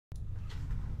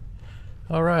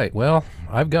Alright, well,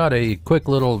 I've got a quick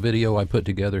little video I put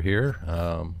together here.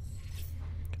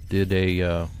 Did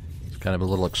a kind of a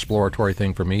little exploratory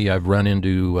thing for me. I've run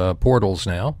into portals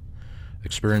now,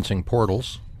 experiencing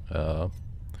portals.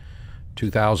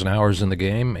 2,000 hours in the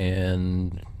game,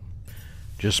 and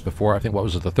just before, I think, what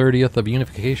was it, the 30th of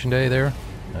Unification Day there?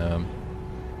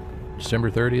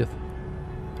 December 30th?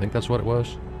 I think that's what it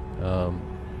was.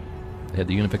 They had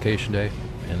the Unification Day,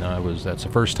 and that's the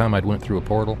first time I'd went through a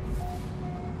portal.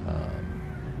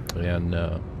 And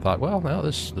thought, well, now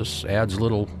this adds a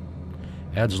little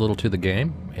to the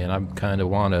game, and I kind of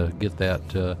want to get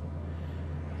that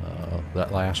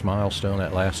that last milestone,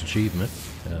 that last achievement,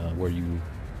 where you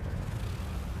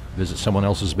visit someone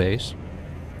else's base.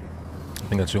 I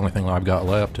think that's the only thing I've got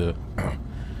left to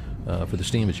for the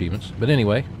Steam achievements. But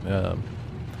anyway, so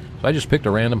I just picked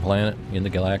a random planet in the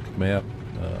galactic map,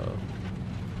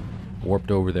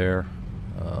 warped over there,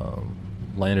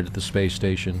 landed at the space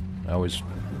station. I always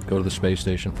go to the space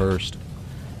station first,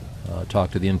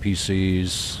 talk to the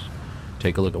NPCs,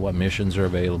 take a look at what missions are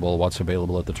available, what's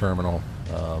available at the terminal,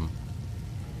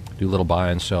 do a little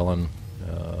buying, selling,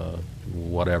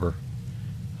 whatever.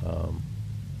 And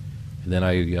then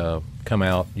I come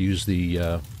out, use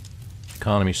the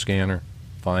economy scanner,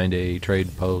 find a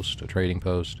trading post,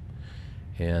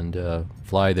 and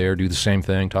fly there, do the same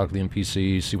thing, talk to the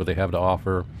NPCs, see what they have to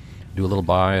offer, do a little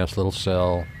buy, a little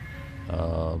sell.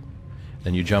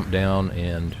 Then you jump down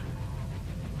and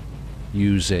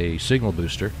use a signal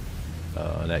booster.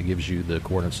 That gives you the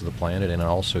coordinates of the planet, and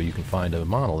also you can find a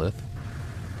monolith.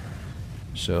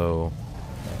 So,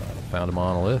 found a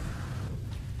monolith,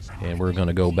 and we're going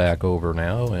to go back over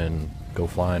now and go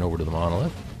flying over to the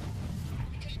monolith.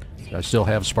 I still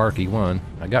have Sparky 1.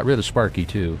 I got rid of Sparky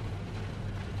 2.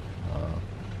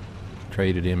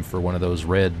 Traded him for one of those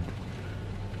red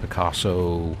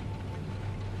Picasso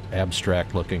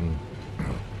abstract looking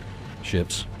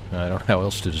ships. I don't know how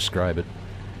else to describe it.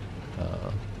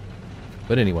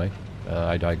 But anyway,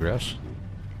 I digress.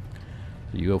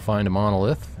 You go find a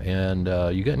monolith, and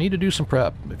you need to do some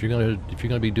prep. If you're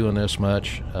gonna be doing this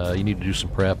much, you need to do some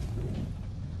prep.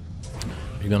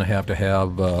 You're gonna have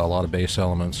a lot of base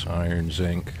elements: iron,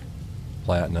 zinc,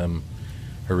 platinum,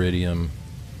 iridium,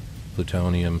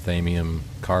 plutonium, thamium,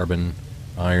 carbon,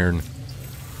 iron,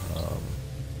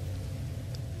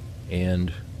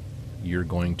 and you're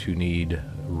going to need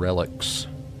relics.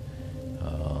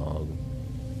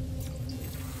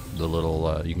 The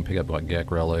little you can pick up like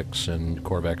Gek relics and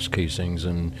Korvax casings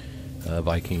and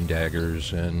Viking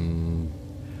daggers and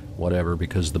whatever,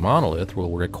 because the monolith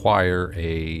will require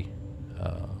an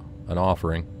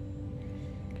offering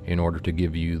in order to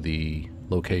give you the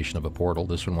location of a portal.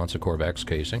 This one wants a Korvax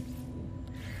casing.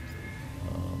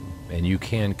 And you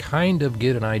can kind of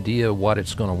get an idea what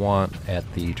it's going to want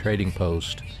at the trading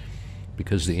post,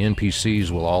 because the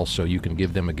NPCs will also, you can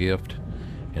give them a gift.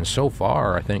 And so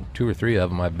far, I think 2 or 3 of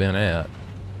them I've been at,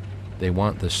 they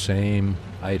want the same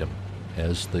item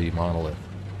as the monolith.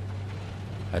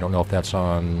 I don't know if that's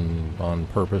on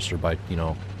purpose or by,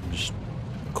 just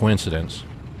coincidence.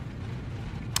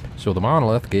 So the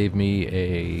monolith gave me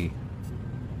a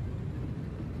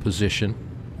position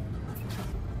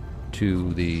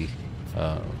to the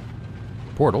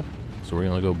portal, so we're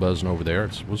going to go buzzing over there.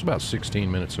 It was about 16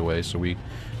 minutes away, so we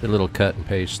did a little cut and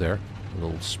paste there, a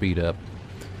little speed up,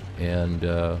 and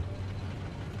we're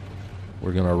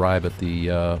going to arrive at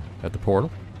the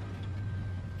portal.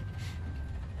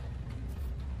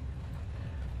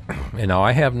 And now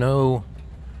I have no.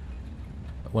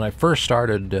 When I first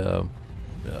started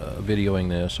videoing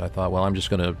this, I thought, well, I'm just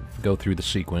going to go through the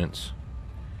sequence.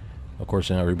 Of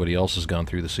course, now everybody else has gone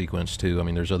through the sequence too. I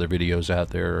mean, there's other videos out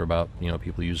there about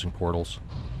people using portals.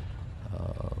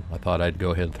 I thought I'd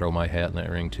go ahead and throw my hat in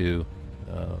that ring too.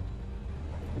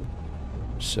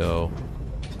 So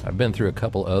I've been through a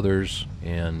couple others,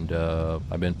 and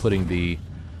I've been putting the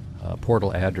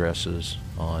portal addresses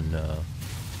on a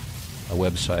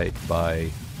website by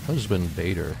Husband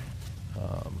Bader,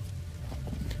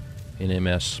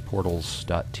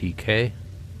 nmsportals.tk.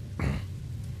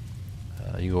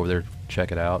 You go over there,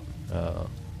 check it out.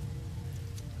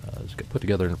 It's put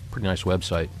together a pretty nice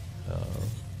website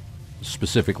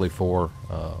specifically for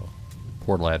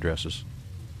portal addresses.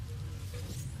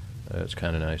 It's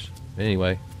kind of nice.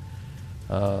 Anyway,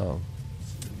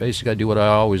 basically I do what I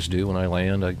always do when I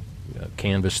land. I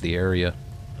canvass the area.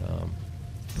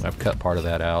 I've cut part of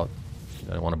that out.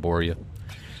 I don't want to bore you.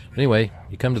 Anyway,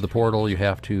 you come to the portal, you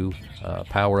have to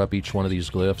power up each one of these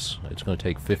glyphs. It's going to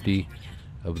take 50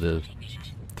 of the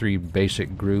 3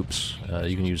 basic groups.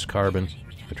 You can use carbon.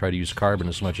 I try to use carbon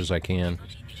as much as I can.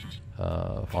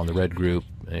 on the red group,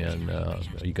 and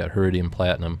you got Heridium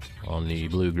Platinum on the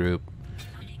blue group.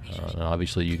 And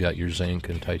obviously you got your zinc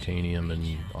and titanium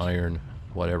and iron,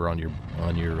 whatever on your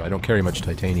I don't carry much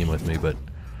titanium with me, but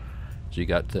so you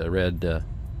got the red,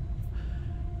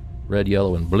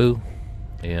 yellow, and blue,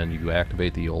 and you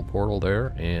activate the old portal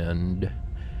there, and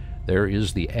there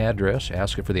is the address.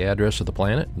 Ask it for the address of the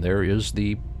planet. There is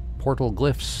the portal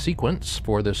glyph sequence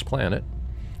for this planet.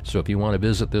 So if you want to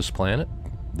visit this planet,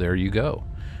 there you go.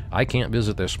 I can't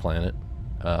visit this planet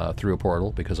through a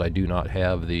portal because I do not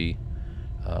have the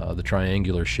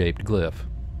triangular shaped glyph.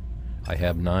 I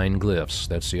have 9 glyphs.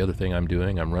 That's the other thing I'm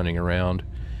doing. I'm running around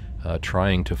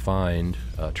trying to find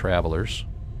travelers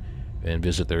and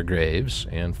visit their graves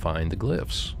and find the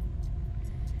glyphs.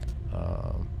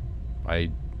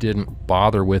 I didn't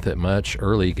bother with it much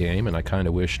early game, and I kind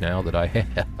of wish now that I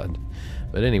had.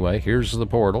 But anyway, here's the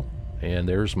portal, and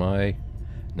there's my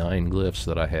 9 glyphs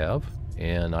that I have,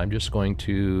 and I'm just going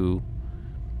to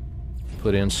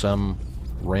put in some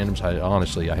randoms.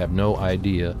 Honestly, I have no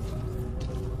idea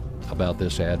about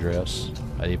this address,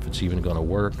 if it's even going to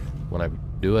work when I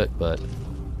do it, but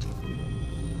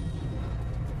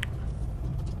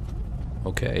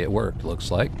okay, it worked,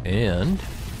 looks like. And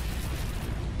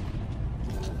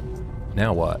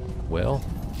now what? Well,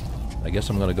 I guess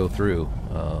I'm going to go through.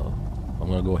 I'm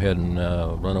going to go ahead and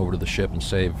run over to the ship and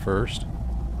save first.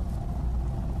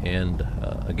 And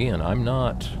again, I'm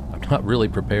not really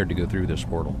prepared to go through this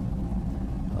portal.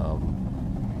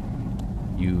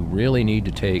 You really need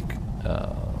to take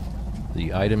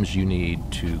the items you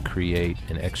need to create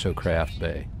an exocraft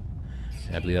bay.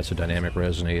 I believe that's a dynamic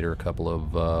resonator, a couple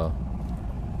of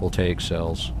voltaic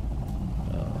cells.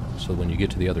 So when you get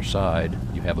to the other side,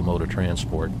 you have a mode of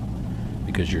transport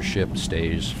because your ship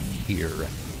stays here.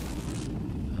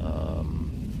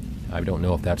 I don't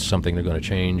know if that's something they're going to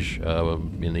change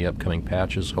in the upcoming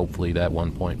patches. Hopefully that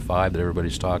 1.5 that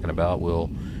everybody's talking about will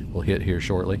hit here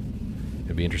shortly.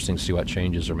 It'd be interesting to see what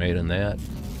changes are made in that.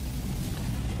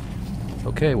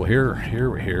 Okay, well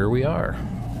here we are.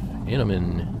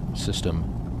 Inaman system.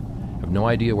 I have no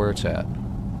idea where it's at.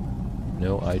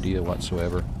 No idea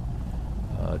whatsoever.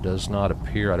 Does not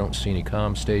appear. I don't see any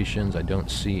comm stations. I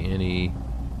don't see any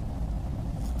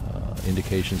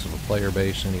indications of a player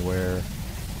base anywhere.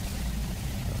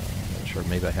 Not sure.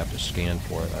 Maybe I have to scan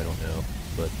for it. I don't know.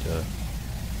 But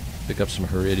pick up some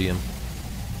Heridium.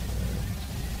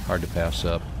 Hard to pass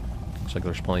up. Looks like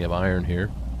there's plenty of iron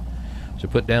here. So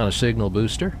put down a signal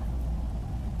booster.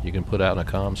 You can put out a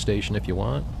comm station if you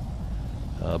want.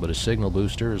 But a signal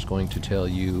booster is going to tell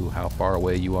you how far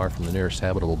away you are from the nearest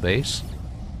habitable base.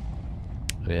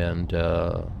 And,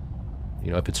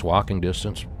 you know, if it's walking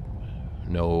distance,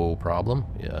 no problem.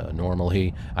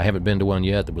 Normally, I haven't been to one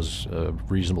yet that was a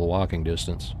reasonable walking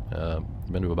distance.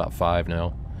 I've been to about 5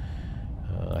 now.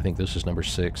 I think this is number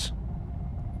 6.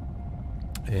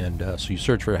 And so you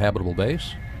search for a habitable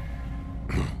base.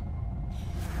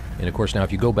 And of course now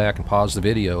if you go back and pause the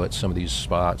video at some of these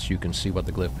spots, you can see what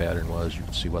the glyph pattern was. You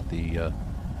can see what the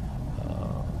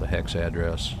hex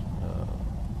address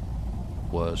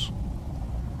was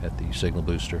at the signal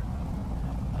booster.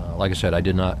 Like I said, I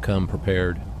did not come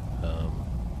prepared.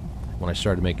 When I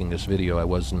started making this video,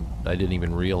 I didn't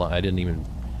even realize, you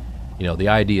know, the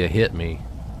idea hit me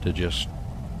to just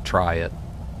try it.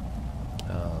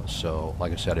 So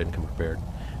like I said, I didn't come prepared.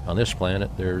 On this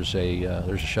planet, there's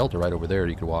a shelter right over there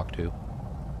you could walk to.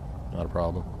 Not a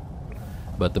problem.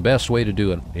 But the best way to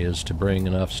do it is to bring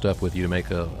enough stuff with you to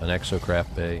make an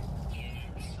exocraft bay.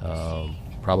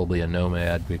 Probably a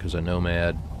Nomad, because a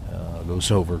Nomad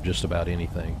goes over just about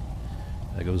anything.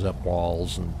 It goes up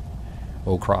walls and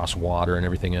across water and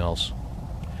everything else.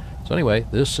 So anyway,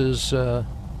 this is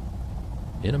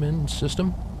Inaman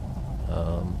system.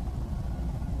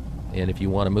 And if you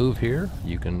want to move here,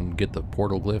 you can get the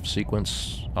portal glyph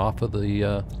sequence off of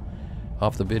the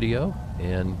video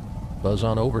and buzz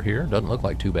on over here. Doesn't look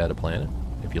like too bad a planet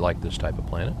if you like this type of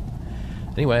planet.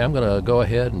 Anyway, I'm going to go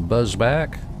ahead and buzz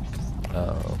back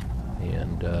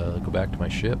and go back to my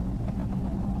ship.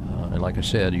 And like I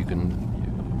said, you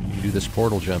do this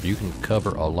portal jump, you can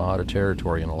cover a lot of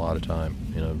territory in a lot of time,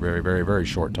 in a very, very, very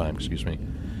short time, excuse me.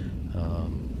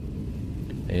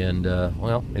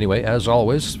 Well, anyway, as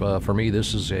always, for me,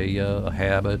 this is a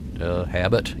habit.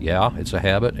 Yeah, it's a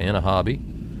habit and a hobby.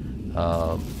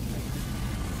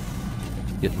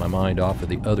 Get my mind off of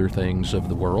the other things of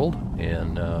the world.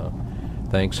 And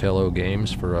thanks, Hello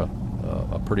Games, for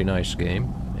a pretty nice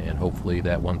game. And hopefully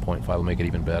that 1.5 will make it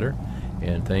even better.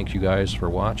 And thank you guys for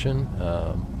watching.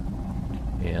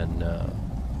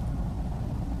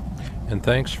 And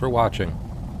thanks for watching.